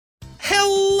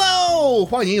Hello,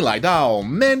 欢迎来到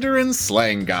Mandarin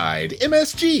Slang Guide,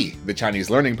 MSG, the Chinese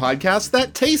learning podcast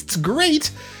that tastes great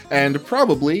and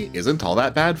probably isn't all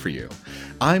that bad for you.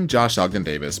 I'm Josh Ogden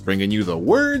Davis, bringing you the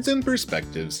words and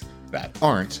perspectives that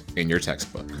aren't in your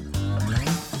textbook.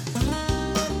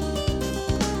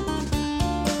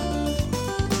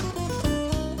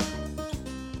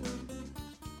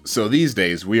 So these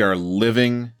days, we are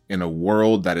living in a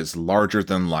world that is larger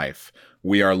than life.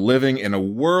 We are living in a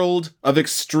world of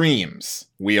extremes.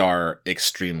 We are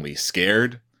extremely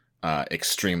scared,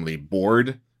 extremely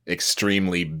bored,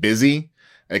 extremely busy,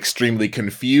 extremely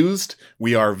confused.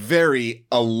 We are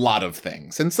a lot of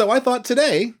things. And so I thought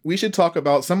today we should talk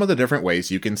about some of the different ways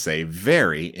you can say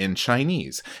very in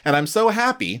Chinese. And I'm so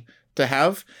happy to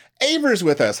have Avers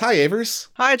with us. Hi, Avers.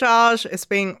 Hi, Josh. It's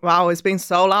been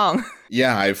so long.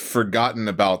 Yeah, I've forgotten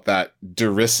about that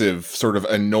derisive, sort of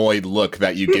annoyed look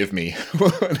that you give me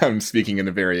when I'm speaking in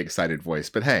a very excited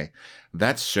voice. But hey,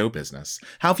 that's show business.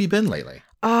 How have you been lately?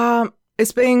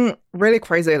 It's been really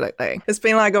crazy lately. It's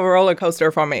been like a roller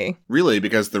coaster for me. Really?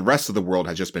 Because the rest of the world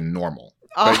has just been normal.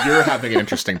 But you're having an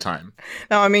interesting time.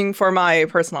 No, I mean for my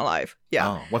personal life. Yeah.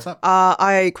 Oh, what's up?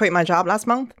 I quit my job last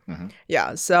month. Mm-hmm.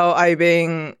 Yeah, so I've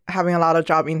been having a lot of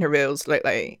job interviews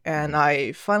lately. And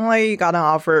I finally got an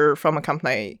offer from a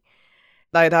company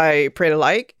that I pretty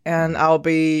like. And I'll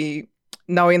be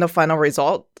knowing the final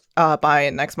result by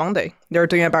next Monday. They're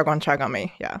doing a background check on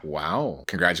me. Yeah. Wow.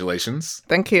 Congratulations.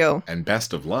 Thank you. And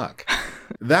best of luck.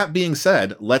 That being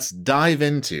said, let's dive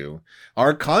into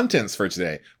our contents for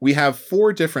today. We have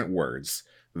 4 different words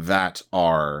that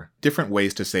are different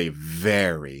ways to say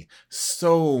very,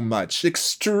 so much,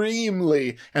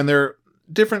 extremely. And they're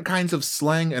different kinds of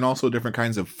slang and also different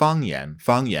kinds of 方言.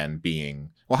 方言being,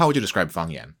 well, how would you describe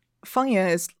方言? 方言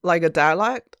is like a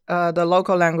dialect, the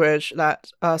local language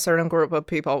that a certain group of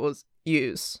people will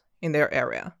use in their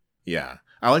area. Yeah.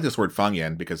 I like this word 方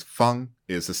言because 方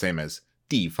is the same as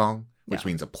地方, which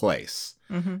means a place.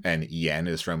 Mm-hmm. And yan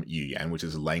is from 语言, which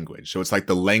is language. So it's like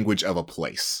the language of a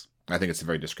place. I think it's a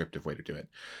very descriptive way to do it.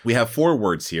 We have 4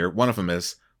 words here. One of them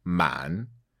is 满,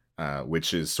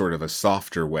 which is sort of a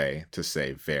softer way to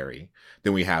say very.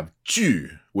 Then we have 句,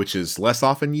 which is less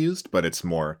often used, but it's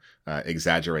more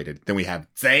exaggerated. Then we have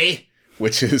贼,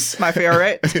 which is my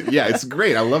favorite. Yeah, it's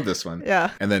great. I love this one.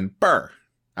 Yeah. And then 辈.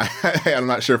 I'm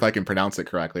not sure if I can pronounce it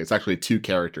correctly. It's actually 2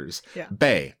 characters. Yeah.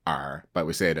 辈儿, but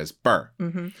we say it as 辈,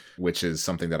 Mm-hmm. which is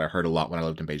something that I heard a lot when I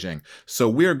lived in Beijing. So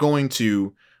we're going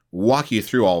to walk you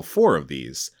through all 4 of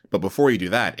these. But before you do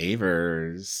that,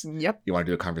 Avers, Yep. you want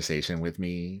to do a conversation with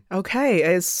me? Okay,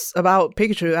 it's about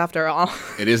Pikachu after all.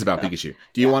 It is about Pikachu.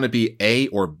 Do you want to be A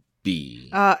or B?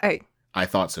 A. I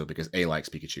thought so because A likes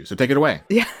Pikachu. So take it away.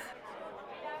 Yeah.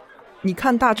 你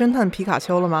看大侦探皮卡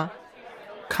丘了吗？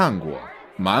看过，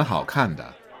蛮好看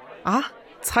的。啊，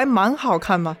才蛮好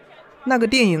看吗？那个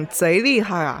电影贼厉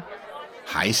害啊！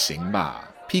还行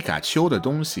吧。皮卡丘的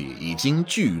东西已经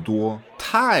巨多，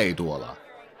太多了。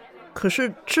可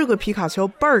是这个皮卡丘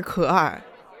倍儿可爱。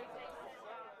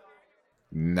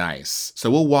Nice. So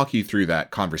we'll walk you through that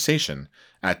conversation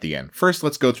at the end. First,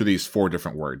 let's go through these 4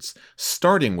 different words.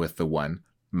 Starting with the one,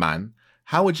 满.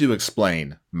 How would you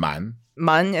explain 满?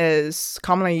 满 is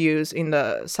commonly used in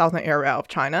the southern area of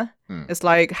China. It's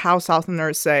like how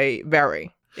Southerners say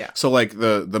very. Yeah. So like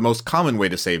the most common way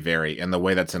to say very, and the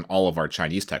way that's in all of our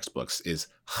Chinese textbooks, is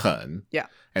很. Yeah.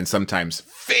 And sometimes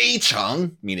非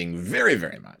常, meaning very,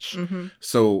 very much. Mm-hmm.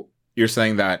 So you're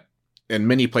saying that in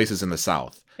many places in the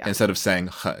South, Yeah. instead of saying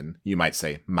很, you might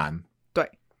say 满. 对.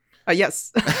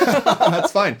 Yes.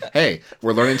 That's fine. Hey,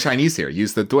 we're learning Chinese here.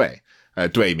 Use the 对.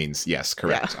 对 means yes,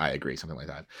 correct. Yeah. I agree, something like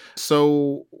that.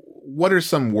 So what are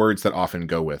some words that often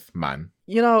go with 满?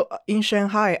 You know, in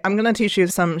Shanghai, I'm going to teach you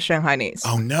some Shanghainese.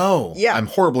 Oh no. Yeah. I'm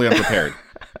horribly unprepared.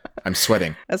 I'm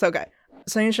sweating. That's okay.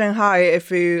 So in Shanghai,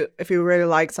 if you really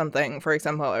like something, for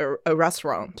example, a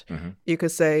restaurant, Mm-hmm. you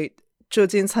could say 这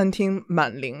间餐厅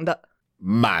满灵的.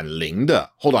满灵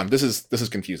的. Hold on, this is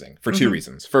confusing for 2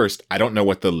 reasons. First, I don't know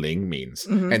what the ling means.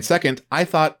 Mm-hmm. And second, I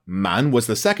thought 满 was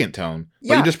the second tone, but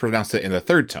Yeah. you just pronounced it in the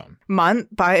third tone. 满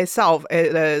by itself,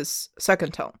 it is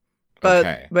second tone. But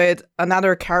Okay. with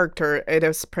another character, it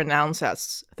is pronounced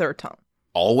as third tone.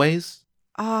 Always?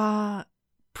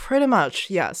 Pretty much,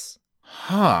 yes.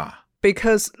 Huh.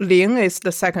 Because 灵 is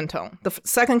the second tone. The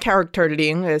second character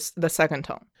灵 is the second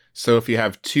tone. So if you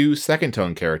have 2 second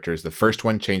tone characters, the first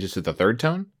one changes to the third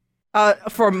tone?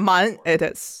 For 满, it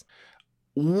is.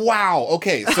 Wow.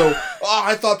 Okay. So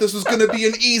I thought this was going to be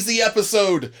an easy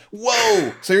episode.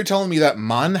 Whoa. So you're telling me that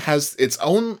man has its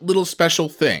own little special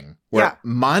thing where Yeah.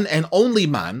 man and only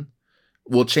man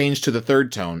will change to the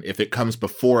third tone if it comes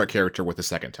before a character with a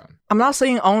second tone. I'm not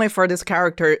saying only for this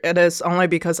character. It is only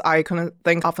because I couldn't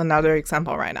think of another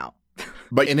example right now.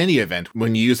 But in any event,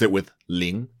 when you use it with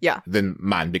ling, Yeah. then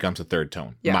man becomes a third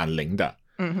tone. Yeah. 满灵的.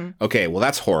 Mm-hmm. Okay, well,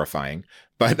 that's horrifying.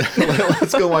 But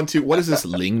let's go on to, what does this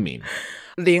ling mean?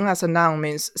 灵 as a noun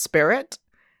means spirit,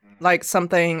 like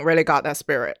something really got that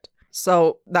spirit.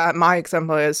 So that my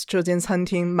example is 这间餐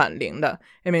厅蛮灵的.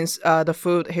 It means the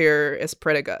food here is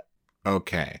pretty good.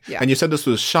 Okay. Yeah. And you said this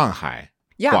was Shanghai.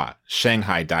 Yeah. Hua,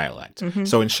 Shanghai dialect. Mhm.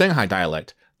 So in Shanghai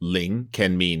dialect, ling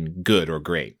can mean good or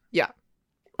great. Yeah.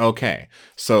 Okay.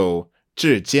 So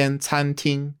这间餐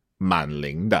厅蛮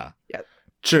灵的. Yeah.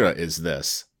 这 is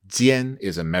this. 间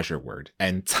is a measure word.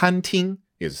 And 餐厅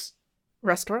is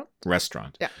Restaurant?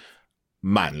 restaurant. Yeah.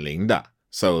 蛮灵的.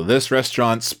 So this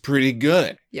restaurant's pretty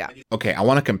good. Yeah. Okay, I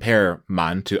want to compare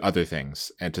man to other things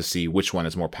and to see which one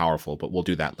is more powerful, but we'll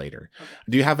do that later. Okay.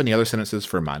 Do you have any other sentences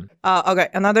for man? Okay,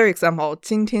 another example.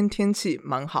 今天天气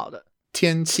蛮好的.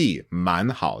天气蛮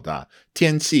好的.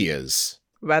 天气 is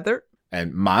Weather?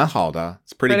 and 蛮好的.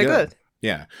 It's pretty good.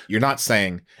 Yeah. You're not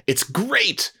saying it's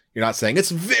great. You're not saying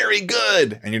it's very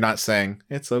good. And you're not saying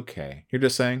it's okay. You're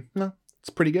just saying, no, it's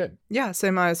pretty good. Yeah,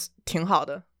 same as 挺好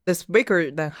的. It's weaker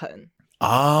than 很.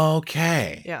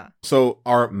 Okay. Yeah. So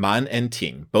are man and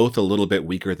ting both a little bit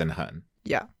weaker than hun?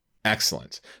 Yeah.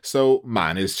 Excellent. So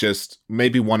man is just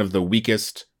maybe one of the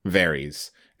weakest varies,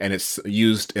 and it's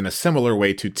used in a similar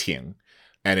way to ting,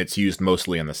 and it's used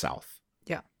mostly in the South.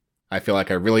 Yeah. I feel like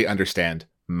I really understand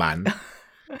man.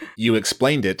 You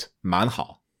explained it, 蛮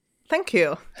好. Thank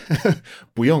you.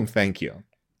 不用 thank you.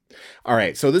 All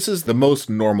right, so this is the most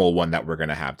normal one that we're going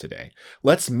to have today.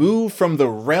 Let's move from the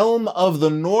realm of the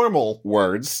normal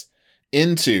words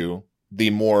into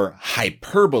the more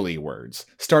hyperbole words,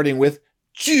 starting with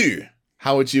巨.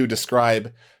 How would you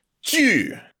describe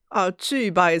巨?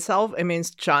 巨 by itself, it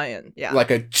means giant. Yeah.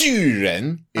 Like a 巨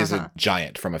人 is Uh-huh. a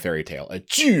giant from a fairy tale. A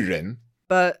巨人.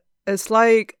 But it's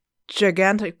like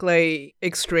gigantically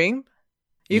extreme.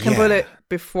 You can put Yeah. it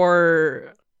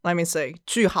before, let me say,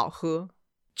 巨好喝.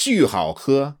 巨好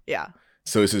喝. Yeah.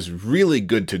 So this is really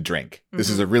good to drink. This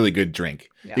is a really good drink.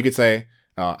 Yeah. You could say,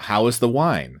 how is the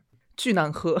wine? 巨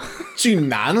难喝. 巨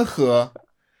难喝.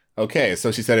 Okay,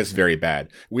 so she said it's very bad.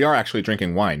 We are actually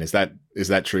drinking wine. Is that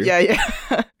true? Yeah.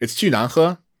 It's 巨难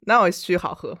喝? No, it's 巨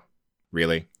好喝.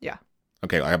 Really? Yeah.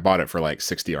 Okay, I bought it for like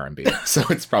 60 RMB, so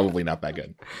it's probably not that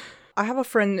good. I have a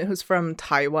friend who's from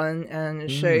Taiwan,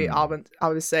 and she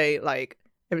always say, like,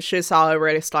 if she saw a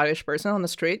really stylish person on the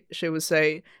street, she would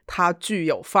say, 他具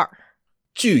有范儿.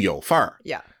 具有范儿.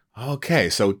 Yeah. Okay,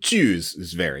 so 具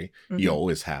is very, 有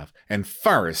is have, and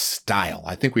范儿 is style.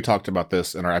 I think we talked about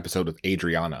this in our episode with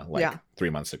Adriana 3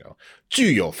 months ago.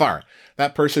 具有范儿.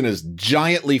 That person is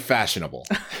giantly fashionable.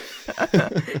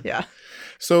 Yeah.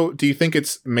 So do you think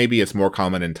maybe it's more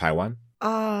common in Taiwan?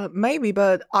 Maybe,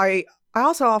 but I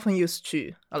also often use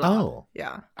具 a lot. Oh.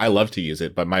 Yeah. I love to use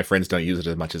it, but my friends don't use it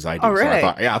as much as I do. Oh, really? So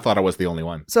I thought I was the only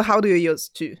one. So how do you use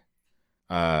具?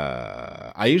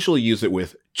 I usually use it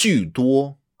with 巨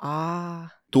多.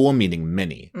多 meaning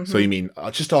many. So you mean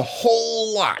just a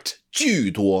whole lot. 巨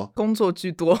多. 工作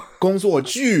巨多. 工作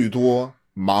巨多.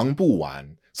 忙不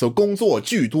完. So 工作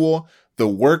巨多. The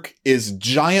work is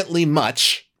giantly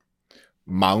much.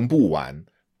 忙不完.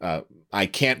 I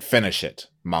can't finish it.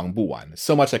 忙不完.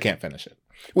 So much I can't finish it.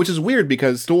 Which is weird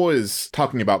because 多 is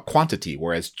talking about quantity,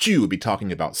 whereas 巨 would be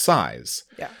talking about size.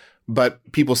 Yeah. But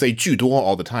people say 巨多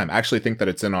all the time. I actually think that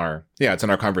it's in our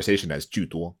conversation as 巨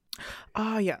多.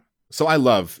 Yeah. So I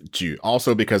love 巨,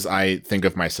 also because I think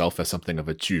of myself as something of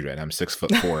a 巨人. I'm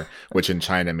 6'4", which in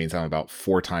China means I'm about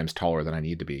 4 times taller than I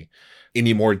need to be.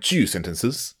 Any more 巨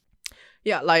sentences?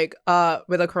 Yeah, like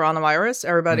with the coronavirus,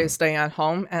 everybody's staying at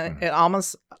home, and it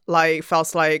almost like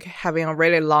feels like having a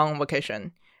really long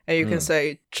vacation. And you can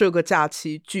say 这个假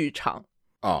期巨长.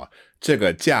 Oh, 这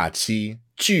个假期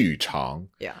巨长.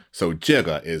 Yeah. So 这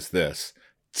个 is this.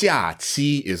 假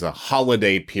期 is a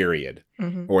holiday period,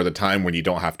 or the time when you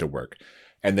don't have to work.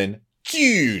 And then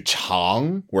巨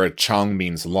长, where 长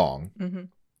means long.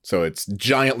 So it's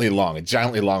giantly long, a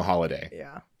giantly long holiday.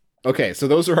 Yeah. Okay, so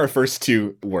those are our first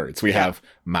 2 words. We have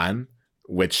man,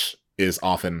 which is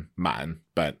often man,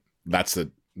 but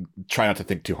try not to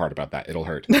think too hard about that. It'll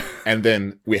hurt. And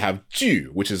then we have 巨,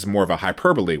 which is more of a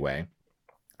hyperbole way.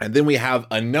 And then we have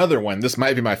another one. This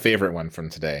might be my favorite one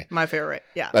from today. My favorite,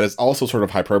 yeah. That is also sort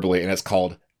of hyperbole, and it's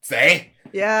called 贼.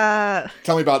 Yeah.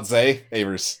 Tell me about 贼,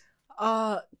 Avers.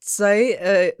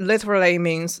 贼 literally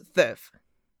means thief.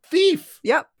 Thief.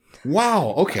 Yep.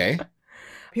 Wow, okay.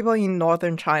 People in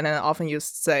northern China often use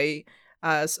贼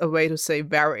as a way to say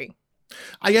very.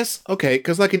 I guess, okay,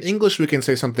 because like in English, we can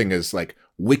say something is like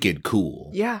wicked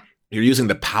cool. Yeah. You're using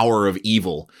the power of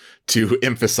evil to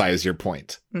emphasize your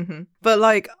point. But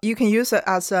like you can use it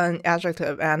as an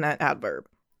adjective and an adverb.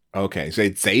 Okay, so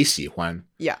贼喜欢.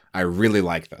 Yeah. I really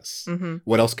like this.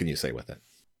 What else can you say with it?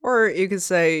 Or you could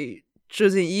say 这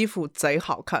件衣服贼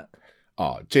好看.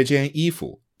 Oh, 这件衣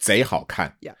服贼好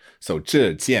看. Yeah. So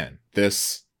这件,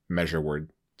 this measure word,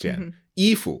 件.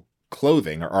 衣服,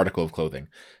 clothing or article of clothing.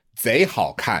 贼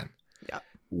好看. Yeah.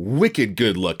 Wicked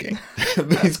good looking.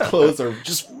 These clothes are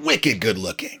just wicked good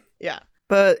looking. Yeah.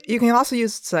 But you can also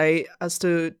use 贼 as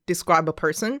to describe a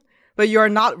person, but you're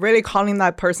not really calling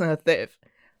that person a thief.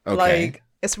 Okay. Like,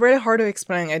 it's really hard to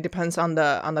explain. It depends on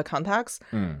the context.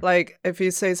 Like, if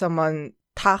you say someone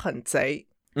她很贼,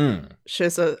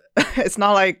 it's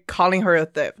not like calling her a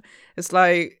thief. It's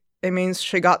like, it means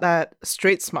she got that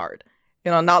street smart. You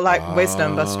know, not like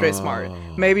wisdom, but street smart.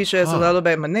 Maybe she's a little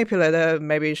bit manipulative.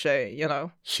 Maybe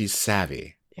she's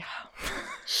savvy. Yeah.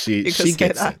 She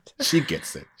gets it. She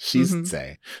gets it. She's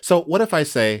贼. So what if I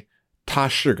say 她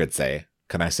是个贼?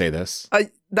 Can I say this?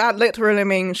 That literally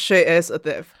means she is a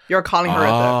thief. You're calling her a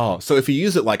thief. Oh, so if you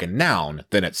use it like a noun,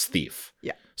 then it's thief.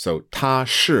 Yeah. So 她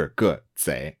是个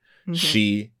贼.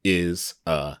 She is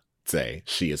a 贼.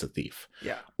 She is a thief.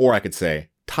 Yeah. Or I could say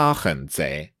她很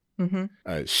贼.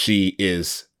 She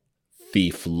is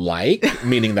thief-like,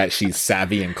 meaning that she's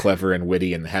savvy and clever and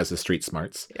witty and has the street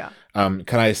smarts. Yeah.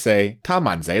 Can I say 她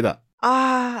蛮贼的?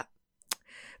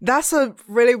 That's a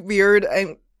really weird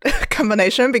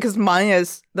combination because mine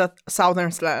is the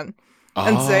southern slang.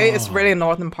 And 贼 is really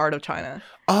northern part of China.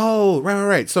 Oh,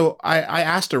 right. So I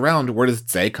asked around, where does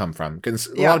贼 come from? Because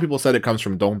a lot of people said it comes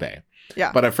from Dongbei.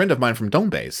 Yeah. But a friend of mine from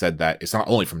Dongbei said that it's not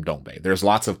only from Dongbei. There's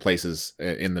lots of places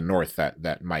in the north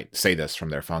that might say this from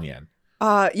their Fangyan.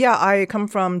 Yeah, I come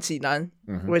from Jinan,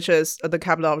 which is the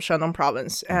capital of Shandong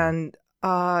province. And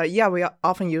yeah, we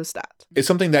often use that. It's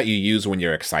something that you use when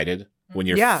you're excited, when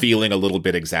you're feeling a little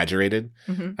bit exaggerated.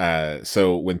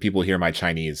 So when people hear my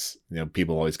Chinese,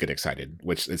 people always get excited,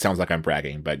 which it sounds like I'm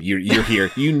bragging, but you're here,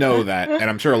 you know that, and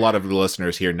I'm sure a lot of the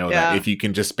listeners here know that if you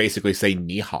can just basically say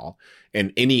ni hao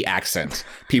in any accent,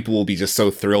 people will be just so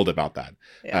thrilled about that.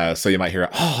 Yeah. So you might hear,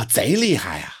 oh, 贼厉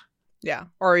害啊. Yeah,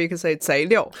 or you could say 贼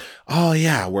溜. Oh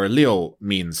yeah, where 溜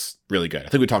means really good. I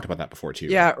think we talked about that before too.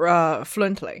 Yeah, right?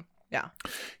 Fluently. Yeah.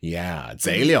 Yeah,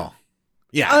 贼溜.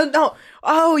 Yeah. No.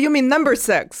 Oh, you mean number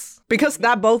 6. Because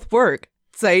that both work.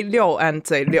 贼溜 and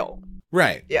贼溜.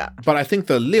 Right. Yeah. But I think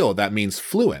the 溜 that means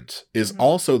fluent is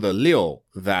also the 溜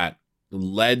that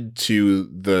led to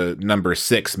the number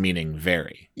 6 meaning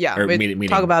very. Yeah, we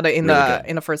talk about it in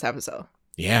the first episode.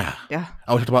 Yeah. Yeah.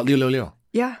 Oh, we talked about 溜.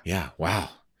 Yeah. Yeah. Wow.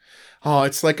 Oh,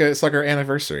 it's like our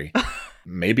anniversary.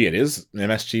 Maybe it is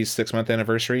MSG's 6-month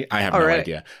anniversary. I have no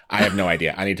idea. I have no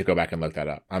idea. I need to go back and look that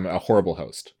up. I'm a horrible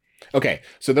host. Okay,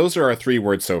 so those are our 3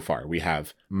 words so far. We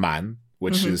have man,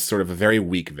 which is sort of a very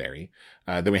weak very.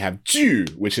 Then we have ju,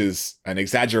 which is an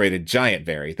exaggerated giant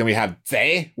very. Then we have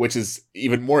zai, which is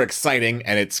even more exciting,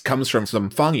 and it comes from some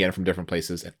Fangyan from different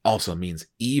places. It also means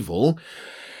evil.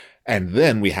 And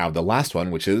then we have the last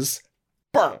one, which is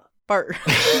burr. Burr.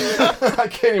 I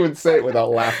can't even say it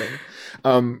without laughing.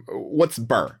 What's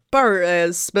burr? Burr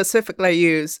is specifically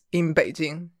used in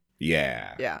Beijing.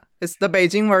 Yeah. Yeah. It's the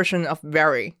Beijing version of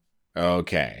very.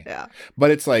 Okay. Yeah.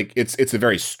 But it's like, it's a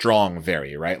very strong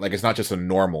very, right? Like, it's not just a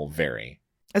normal very.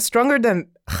 It's stronger than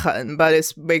很, but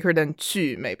it's weaker than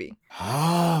句, maybe.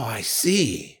 Oh, I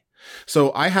see.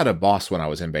 So I had a boss when I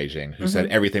was in Beijing who said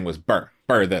everything was burr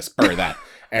this, burr that.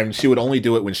 And she would only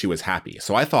do it when she was happy.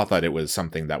 So I thought that it was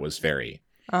something that was very,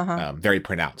 very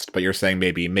pronounced. But you're saying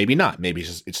maybe not. Maybe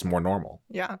it's more normal.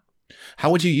 Yeah. How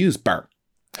would you use burr?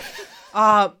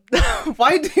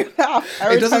 Why do you laugh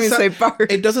every time you say burr?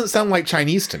 It doesn't sound like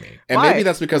Chinese to me. And maybe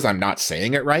that's because I'm not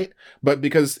saying it right. But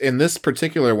because in this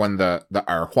particular one, the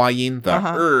hua yin,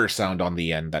 the sound on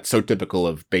the end, that's so typical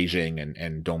of Beijing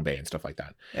and Dongbei and stuff like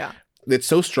that. Yeah. It's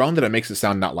so strong that it makes it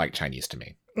sound not like Chinese to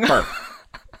me. Burr.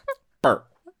 Burr.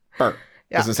 Burr.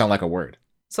 Yeah. Doesn't sound like a word.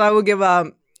 So I will give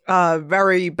a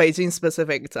very Beijing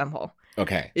specific example.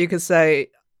 Okay. You could say,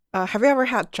 have you ever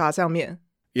had 炸酱面?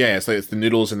 Yeah, so it's the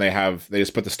noodles and they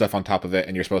just put the stuff on top of it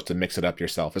and you're supposed to mix it up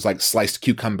yourself. It's like sliced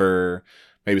cucumber,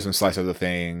 maybe some sliced other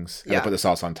things. And they put the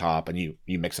sauce on top and you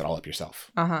mix it all up yourself.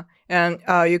 And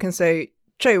you can say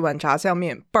这碗炸酱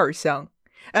面倍儿香.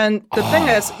 And the thing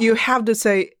is, you have to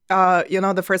say,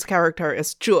 the first character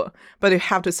is 这, but you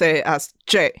have to say it as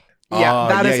这. Yeah,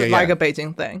 that is like a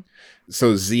Beijing thing.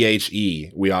 So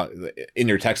ZHE, in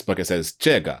your textbook it says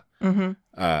这个.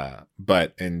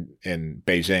 But in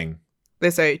Beijing,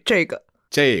 they say 这个.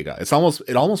这个.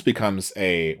 It almost becomes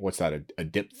a, what's that, a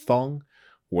diphthong,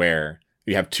 where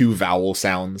you have two vowel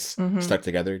sounds stuck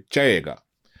together. 这个.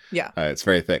 Yeah. It's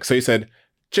very thick. So you said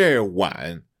这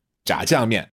碗炸酱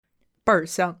面倍儿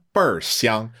香.倍儿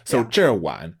香. So 这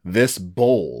碗, this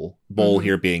bowl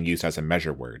here being used as a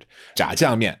measure word. 炸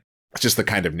酱面. It's just the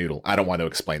kind of noodle. I don't want to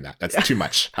explain that. That's too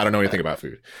much. I don't know anything about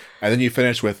food. And then you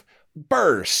finish with 倍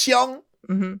儿香.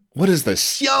 What does the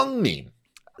香 mean?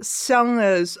 香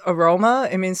is aroma.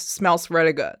 It means smells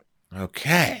really good.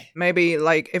 Okay. Maybe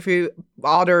like if you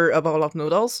order a bowl of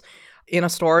noodles in a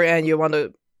store and you want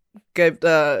to give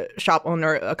the shop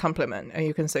owner a compliment, and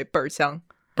you can say 倍儿香.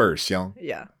 倍儿香.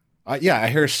 Yeah. Yeah, I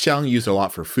hear 香 used a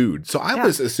lot for food. So I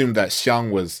always assumed that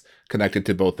香 was connected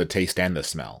to both the taste and the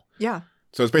smell. Yeah.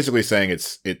 So it's basically saying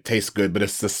it tastes good, but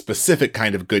it's the specific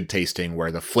kind of good tasting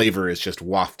where the flavor is just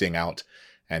wafting out,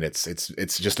 and it's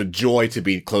just a joy to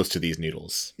be close to these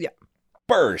noodles. Yeah.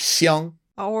 倍儿香.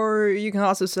 Or you can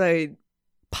also say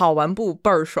跑完步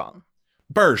倍儿爽.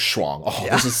 倍儿爽. Oh,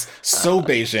 this is so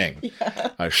Beijing.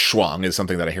 Yeah. 爽 is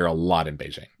something that I hear a lot in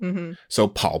Beijing. So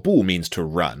跑步 means to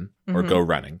run or go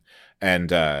running.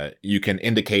 And you can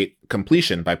indicate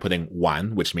completion by putting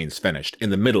完, which means finished, in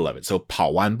the middle of it. So 跑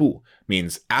完步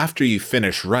means after you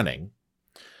finish running.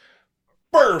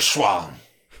 倍儿爽.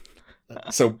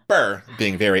 So 倍儿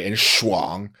being very, and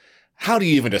爽. How do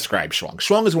you even describe 爽?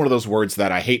 爽 is one of those words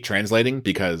that I hate translating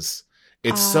because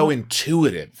it's so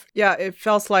intuitive. Yeah, it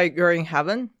feels like you're in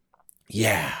heaven.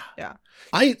 Yeah. Yeah.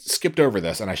 I skipped over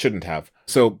this, and I shouldn't have.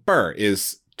 So 倍儿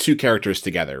is two characters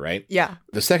together, right? Yeah.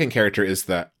 The second character is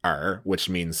the which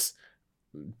means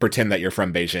pretend that you're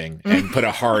from Beijing and put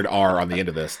a hard R on the end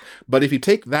of this. But if you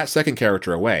take that second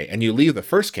character away and you leave the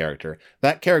first character,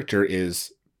 that character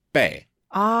is 倍.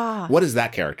 What does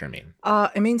that character mean?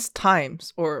 It means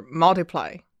times or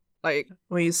multiply. Like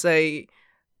when you say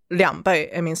两倍,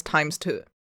 it means times two.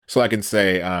 So I can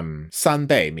say 三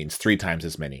倍 means 3 times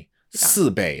as many. 四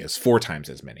倍 is 4 times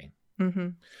as many.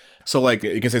 So like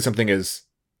you can say something is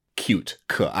cute,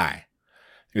 可爱.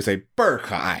 You can say 倍儿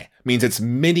可爱 means it's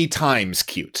many times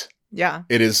cute. Yeah.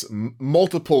 It is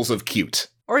multiples of cute.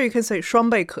 Or you can say 双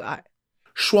倍可爱.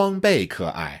 双倍可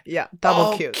愛. Yeah,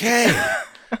 double cute. Okay.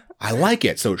 I like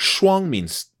it. So 双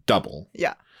means double.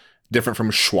 Yeah. Different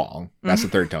from 爽. That's the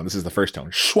third tone. This is the first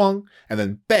tone. 双. And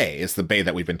then 倍 is the 倍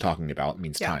that we've been talking about. It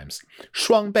means times.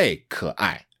 双倍可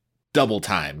愛. Double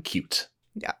time cute.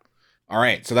 Yeah. All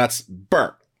right. So that's 倍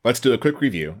儿. Let's do a quick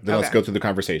review. Then let's go through the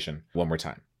conversation one more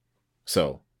time.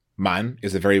 So 满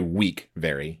is a very weak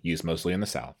very, used mostly in the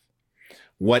South.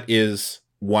 What is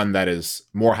one that is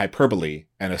more hyperbole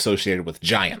and associated with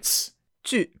giants?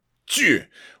 巨. 巨.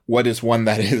 What is one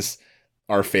that is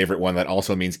our favorite one that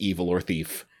also means evil or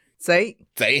thief? 贼.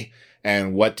 贼.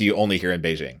 And what do you only hear in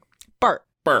Beijing? 倍儿.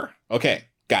 倍儿. Okay,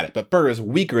 got it. But 倍儿 is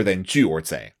weaker than 巨 or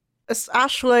贼. It's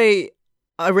actually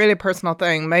a really personal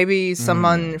thing. Maybe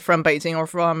someone from Beijing or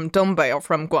from Dongbei or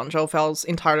from Guangzhou feels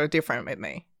entirely different with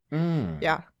me.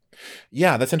 Yeah.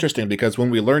 Yeah, that's interesting because when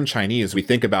we learn Chinese, we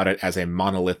think about it as a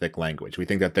monolithic language. We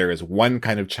think that there is one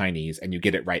kind of Chinese and you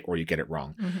get it right or you get it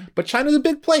wrong. But China's a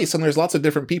big place and there's lots of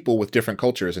different people with different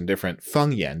cultures and different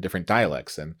fengyan, different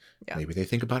dialects, and maybe they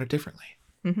think about it differently.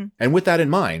 And with that in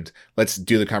mind, let's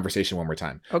do the conversation one more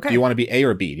time. Okay. Do you want to be A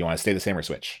or B? Do you want to stay the same or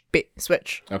switch? B.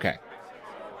 Switch. Okay.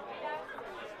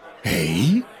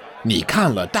 哎，你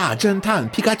看了大侦探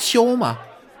皮卡丘吗？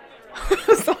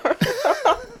 Sorry.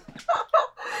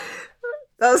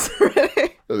 That's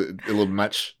really... A little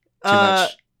much? Too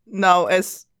much? No,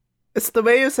 it's the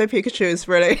way you say Pikachu is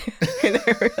really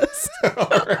hilarious.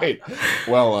 All right.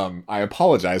 Well, I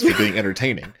apologize for being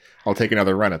entertaining. I'll take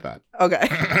another run at that. Okay.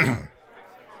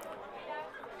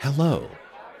 Hello.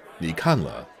 你看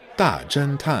了大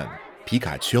侦探皮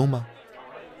卡丘吗？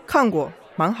看过，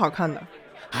蛮好看的。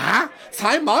啊，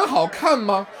才蛮好看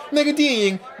吗？那个电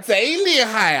影贼厉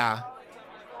害啊！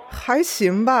还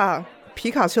行吧，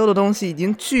皮卡丘的东西已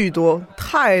经巨多，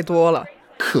太多了。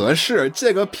可是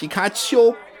这个皮卡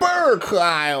丘倍儿可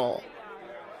爱哦。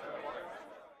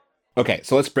Okay,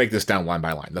 so let's break this down line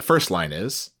by line. The first line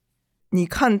is 你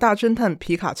看大侦探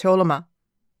皮卡丘了吗？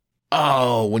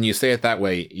 Oh, when you say it that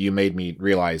way, you made me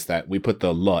realize that we put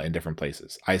the "了" in different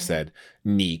places. I said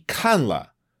你看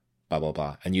了 blah blah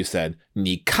blah, and you said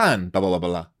你看 blah blah blah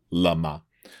blah 了吗?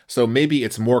 So maybe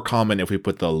it's more common if we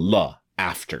put the "了"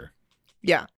 after.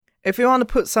 Yeah. If you want to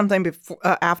put something before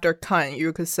after 看,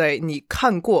 you could say 你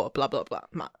看過 blah blah blah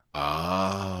嘛。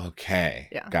 Okay.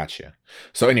 Yeah. Gotcha.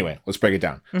 So anyway, let's break it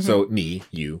down. So 你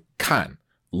you 看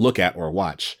look at or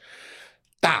watch.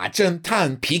 大侦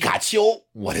探皮卡丘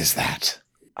what is that?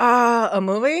 A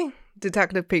movie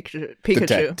Detective Pikachu.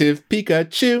 Detective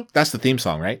Pikachu. That's the theme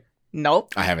song, right?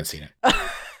 Nope. I haven't seen it.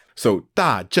 So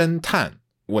大侦探,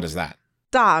 what is that?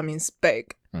 大 means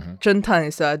big. 侦探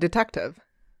is a detective.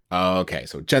 Okay,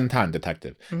 so 侦探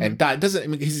detective. And 大 doesn't, I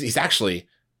mean, he's actually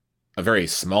a very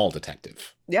small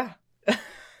detective. Yeah.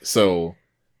 So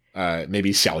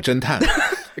maybe 小侦探.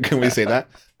 Can we say that?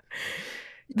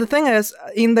 The thing is,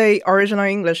 in the original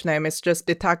English name, it's just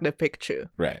Detective Pikachu.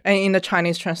 Right. And in the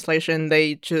Chinese translation,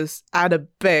 they just add a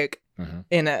big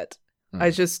in it.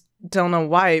 I just don't know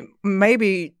why.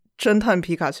 Maybe 侦探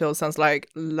Pikachu sounds like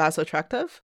less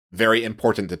attractive. Very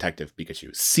important detective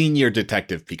Pikachu. Senior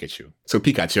detective Pikachu. So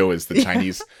Pikachu is the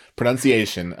Chinese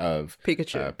pronunciation of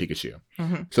Pikachu. Pikachu.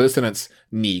 So this sentence,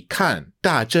 你看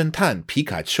大侦探皮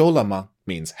卡丘了吗?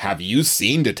 means, have you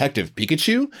seen Detective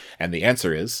Pikachu? And the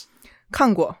answer is...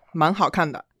 看过,蛮好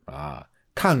看的.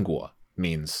 看过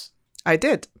means... I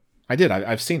did.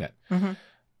 I've seen it.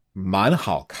 蛮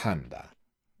好看的.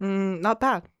 Not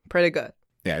bad. Pretty good.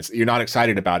 Yeah, you're not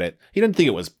excited about it. You didn't think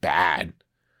it was bad,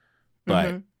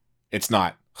 but it's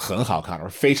not 很好看 or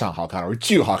非常好看 or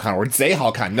巨好看 or 贼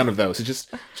好看. None of those. It's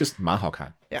just 蛮好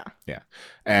看. Yeah. Yeah.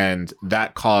 And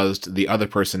that caused the other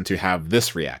person to have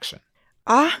this reaction.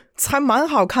 才蛮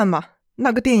好看嘛,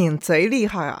那个电影贼厉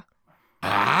害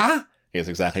啊. Is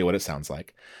exactly what it sounds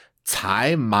like.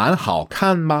 才蛮好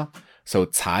看吗? So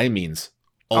才 means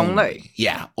only.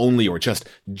 Yeah, only or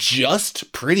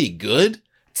just pretty good.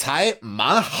 才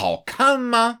蛮好看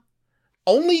吗?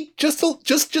 Only just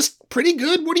pretty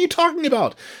good? What are you talking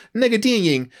about? 那个电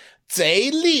影贼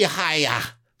厉害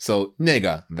呀. So 那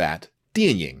个 that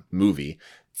电影 movie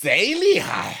贼厉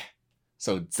害.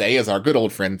 So 贼 is our good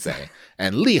old friend 贼.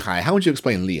 And 厉害, how would you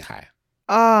explain 厉害?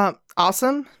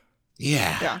 Awesome.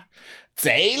 Yeah.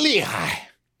 贼厉害.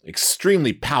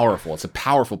 Extremely powerful. It's a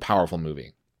powerful, powerful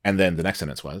movie. And then the next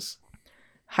sentence was?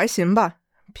 还行吧,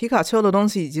皮卡丘的东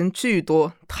西已经巨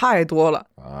多,太多了.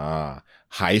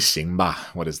 还行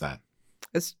吧. What is that?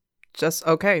 It's just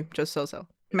okay. Just so.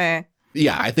 Meh.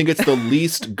 Yeah, I think it's the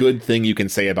least good thing you can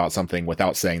say about something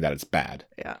without saying that it's bad.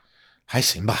 Yeah. 还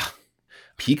行吧.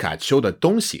 皮卡丘的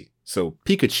东西, so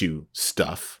Pikachu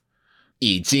stuff,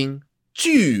 已经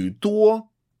巨多.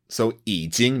 So 已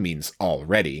经 means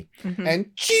already.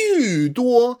 And 巨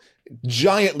多,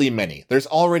 giantly many. There's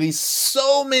already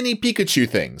so many Pikachu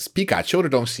things. 皮卡丘的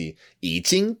东西已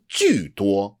经巨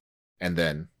多. And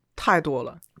then 太多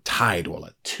了. 太多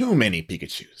了. Too many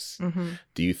Pikachus.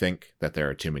 Do you think that there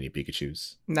are too many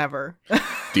Pikachus? Never.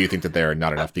 Do you think that there are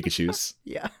not enough Pikachus?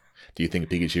 Yeah. Do you think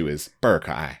Pikachu is 倍儿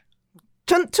可爱?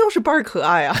 就是倍儿可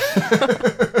爱啊.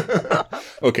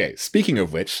 Okay, speaking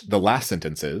of which, the last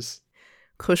sentence is...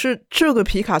 可是这个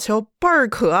皮卡丘倍儿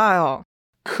可爱哦.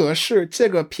 可是这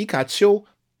个皮卡丘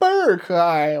倍儿可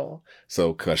爱哦.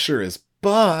 So 可是 is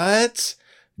but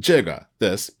这个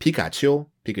this Pikachu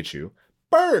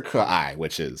倍儿可愛,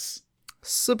 which is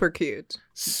super cute.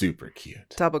 Super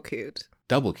cute. Double cute.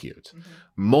 Double cute.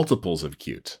 Multiples of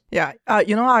cute. Yeah.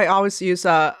 I always use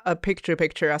a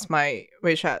picture as my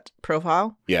WeChat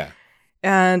profile. Yeah.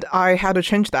 And I had to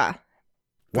change that.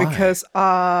 Why? Because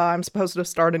I'm supposed to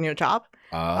start a new job.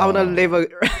 I want to leave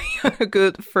a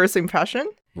good first impression.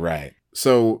 Right.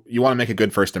 So you want to make a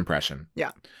good first impression.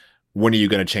 Yeah. When are you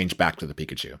going to change back to the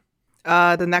Pikachu?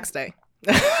 The next day.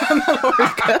 I'm not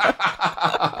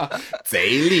worried.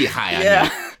 贼厉害啊, Yeah.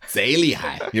 贼厉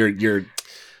害. You're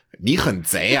你很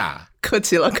贼啊. 客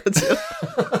气了.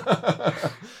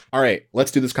 All right,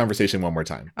 let's do this conversation one more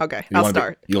time. Okay, I'll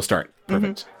start. You'll start.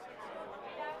 Perfect.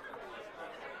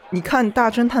 你看大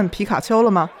侦探皮卡丘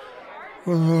了吗?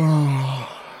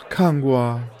看过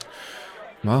啊,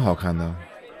蛮好看的.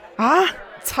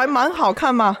 才蛮好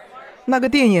看吗?那个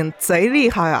电影贼厉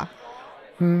害啊.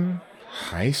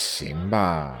 还行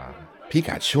吧. 皮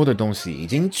卡丘的东西已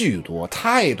经巨多,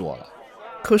太多了.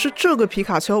 可是这个皮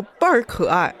卡丘倍儿可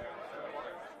爱.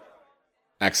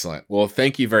 Excellent. Well,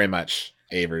 thank you very much,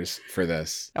 Avers, for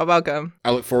this. You're welcome.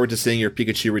 I look forward to seeing your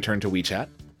Pikachu return to WeChat,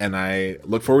 and I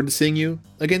look forward to seeing you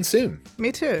again soon.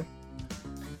 Me too.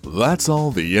 That's all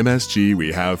the MSG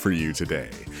we have for you today.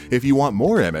 If you want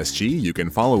more MSG, you can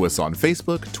follow us on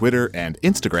Facebook, Twitter, and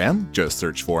Instagram. Just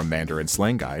search for Mandarin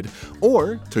Slang Guide.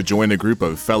 Or, to join a group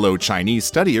of fellow Chinese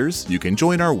studiers, you can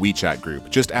join our WeChat group.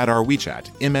 Just add our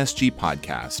WeChat, MSG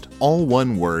Podcast. All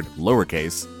one word,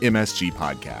 lowercase, MSG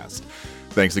Podcast.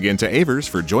 Thanks again to Avers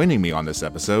for joining me on this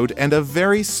episode, and a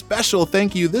very special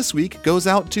thank you this week goes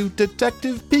out to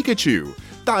Detective Pikachu.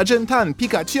 大侦探皮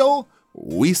卡丘,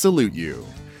 we salute you.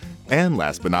 And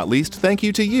last but not least, thank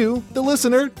you to you, the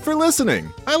listener, for listening.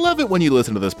 I love it when you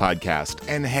listen to this podcast.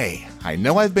 And hey, I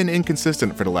know I've been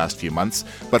inconsistent for the last few months,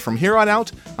 but from here on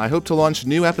out, I hope to launch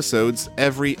new episodes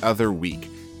every other week.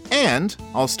 And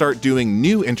I'll start doing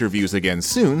new interviews again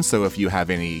soon, so if you have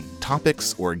any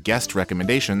topics or guest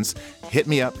recommendations, hit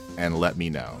me up and let me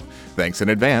know. Thanks in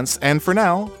advance, and for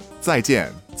now, 再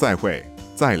见, 再会,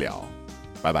 再聊.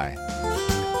 Bye bye.